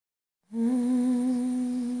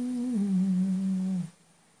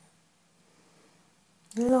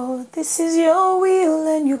This is your will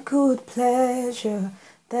and your good pleasure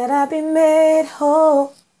that I be made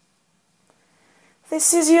whole.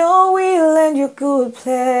 This is your will and your good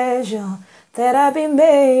pleasure that I be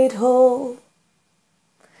made whole.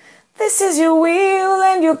 This is your will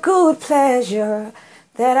and your good pleasure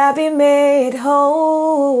that I be made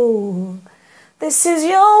whole. This is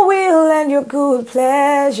your will and your good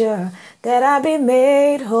pleasure that I be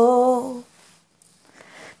made whole.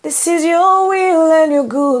 This is your will and your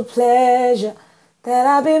good pleasure that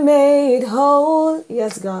I be made whole.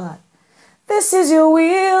 Yes, God. This is your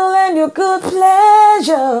will and your good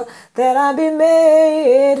pleasure that I be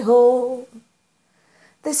made whole.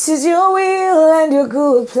 This is your will and your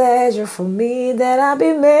good pleasure for me that I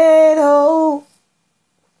be made whole.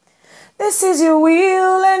 This is your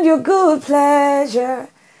will and your good pleasure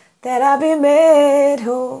that I be made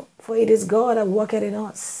whole. For it is God that worketh in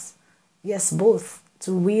us. Yes, both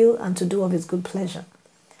to will and to do of his good pleasure.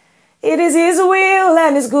 It is his will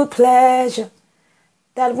and his good pleasure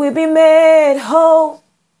that we be made whole.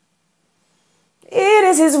 It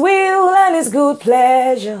is his will and his good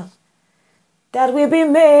pleasure that we be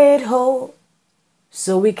made whole,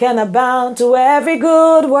 so we can abound to every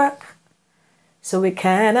good work, so we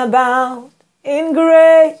can abound in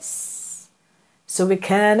grace, so we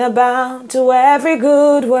can abound to every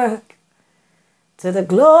good work, to the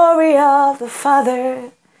glory of the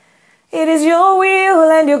Father. It is your will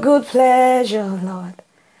and your good pleasure, Lord,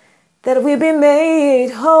 that we be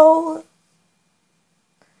made whole.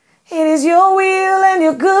 It is your will and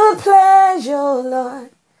your good pleasure, Lord,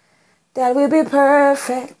 that we be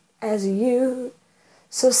perfect as you.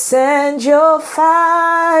 So send your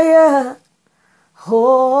fire,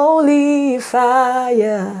 holy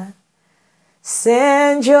fire.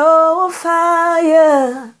 Send your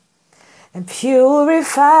fire and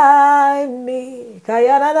purify me.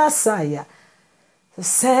 So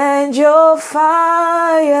send your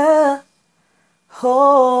fire,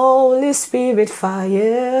 Holy Spirit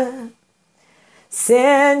fire.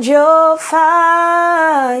 Send your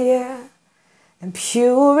fire and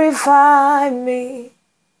purify me.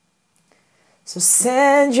 So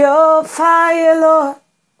send your fire, Lord.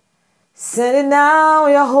 Send it now,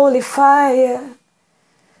 your holy fire,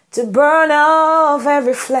 to burn off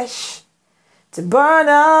every flesh, to burn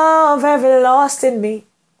off every lust in me,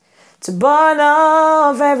 to burn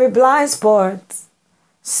off every blind spot,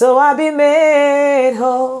 so I be made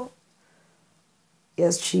whole.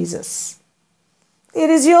 Yes, Jesus. It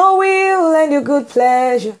is your will and your good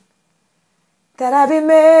pleasure that I be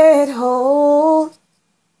made whole.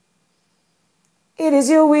 It is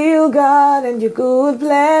your will, God, and your good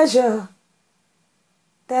pleasure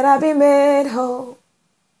that I be made whole.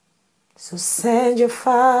 So send your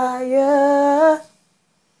fire.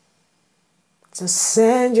 So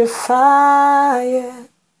send your fire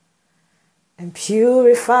and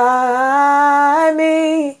purify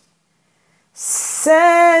me.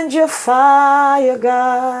 Send your fire,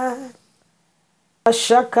 God. I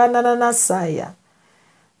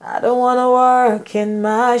don't want to work in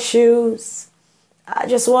my shoes. I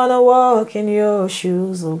just want to walk in your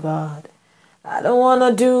shoes, oh God. I don't want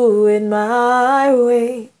to do it my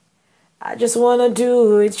way. I just want to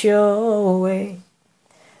do it your way.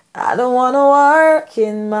 I don't want to work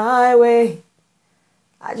in my way.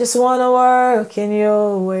 I just want to work in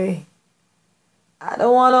your way. I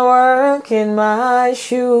don't want to work in my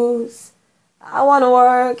shoes. I want to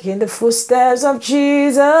work in the footsteps of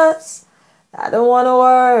Jesus. I don't want to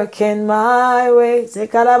work in my ways. I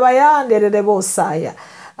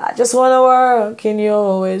just want to work in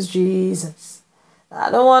your ways, Jesus.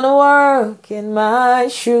 I don't want to work in my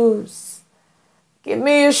shoes. Give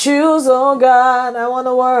me your shoes, oh God. I want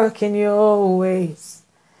to work in your ways.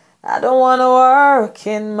 I don't want to work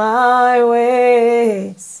in my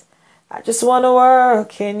ways. I just want to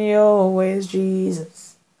work in your ways,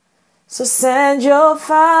 Jesus. So send your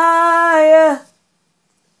fire,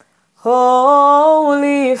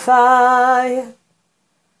 holy fire.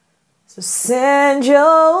 So send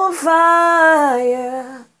your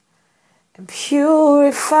fire and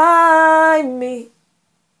purify me.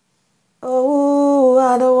 Oh,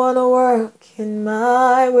 I don't want to work in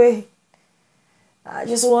my way. I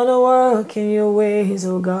just want to work in your ways,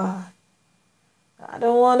 oh God. I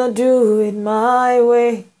don't want to do it my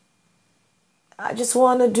way. I just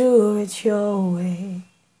want to do it your way.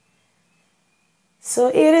 So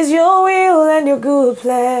it is your will and your good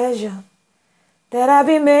pleasure that I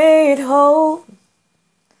be made whole.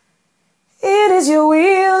 It is your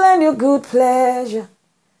will and your good pleasure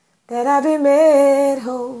that I be made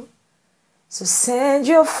whole. So send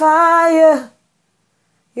your fire,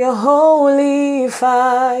 your holy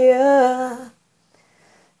fire.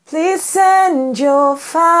 Please send your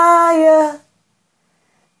fire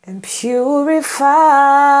and purify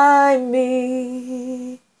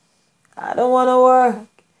me. I don't want to work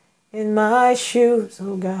in my shoes,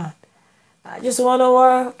 oh God. I just want to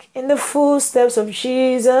work in the footsteps of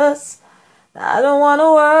Jesus. I don't want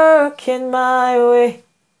to work in my way.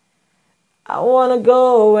 I want to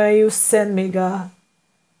go where you send me, God.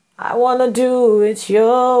 I want to do it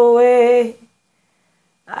your way.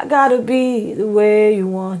 I gotta be the way you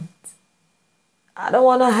want. I don't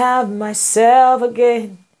want to have myself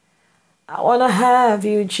again. I want to have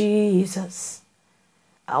you, Jesus.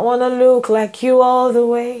 I want to look like you all the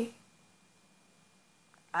way.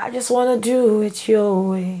 I just want to do it your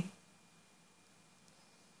way.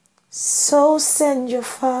 So send your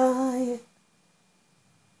fire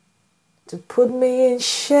to put me in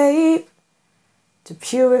shape, to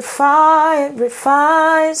purify and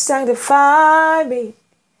refine, sanctify me,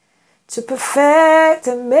 to perfect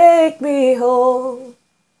and make me whole.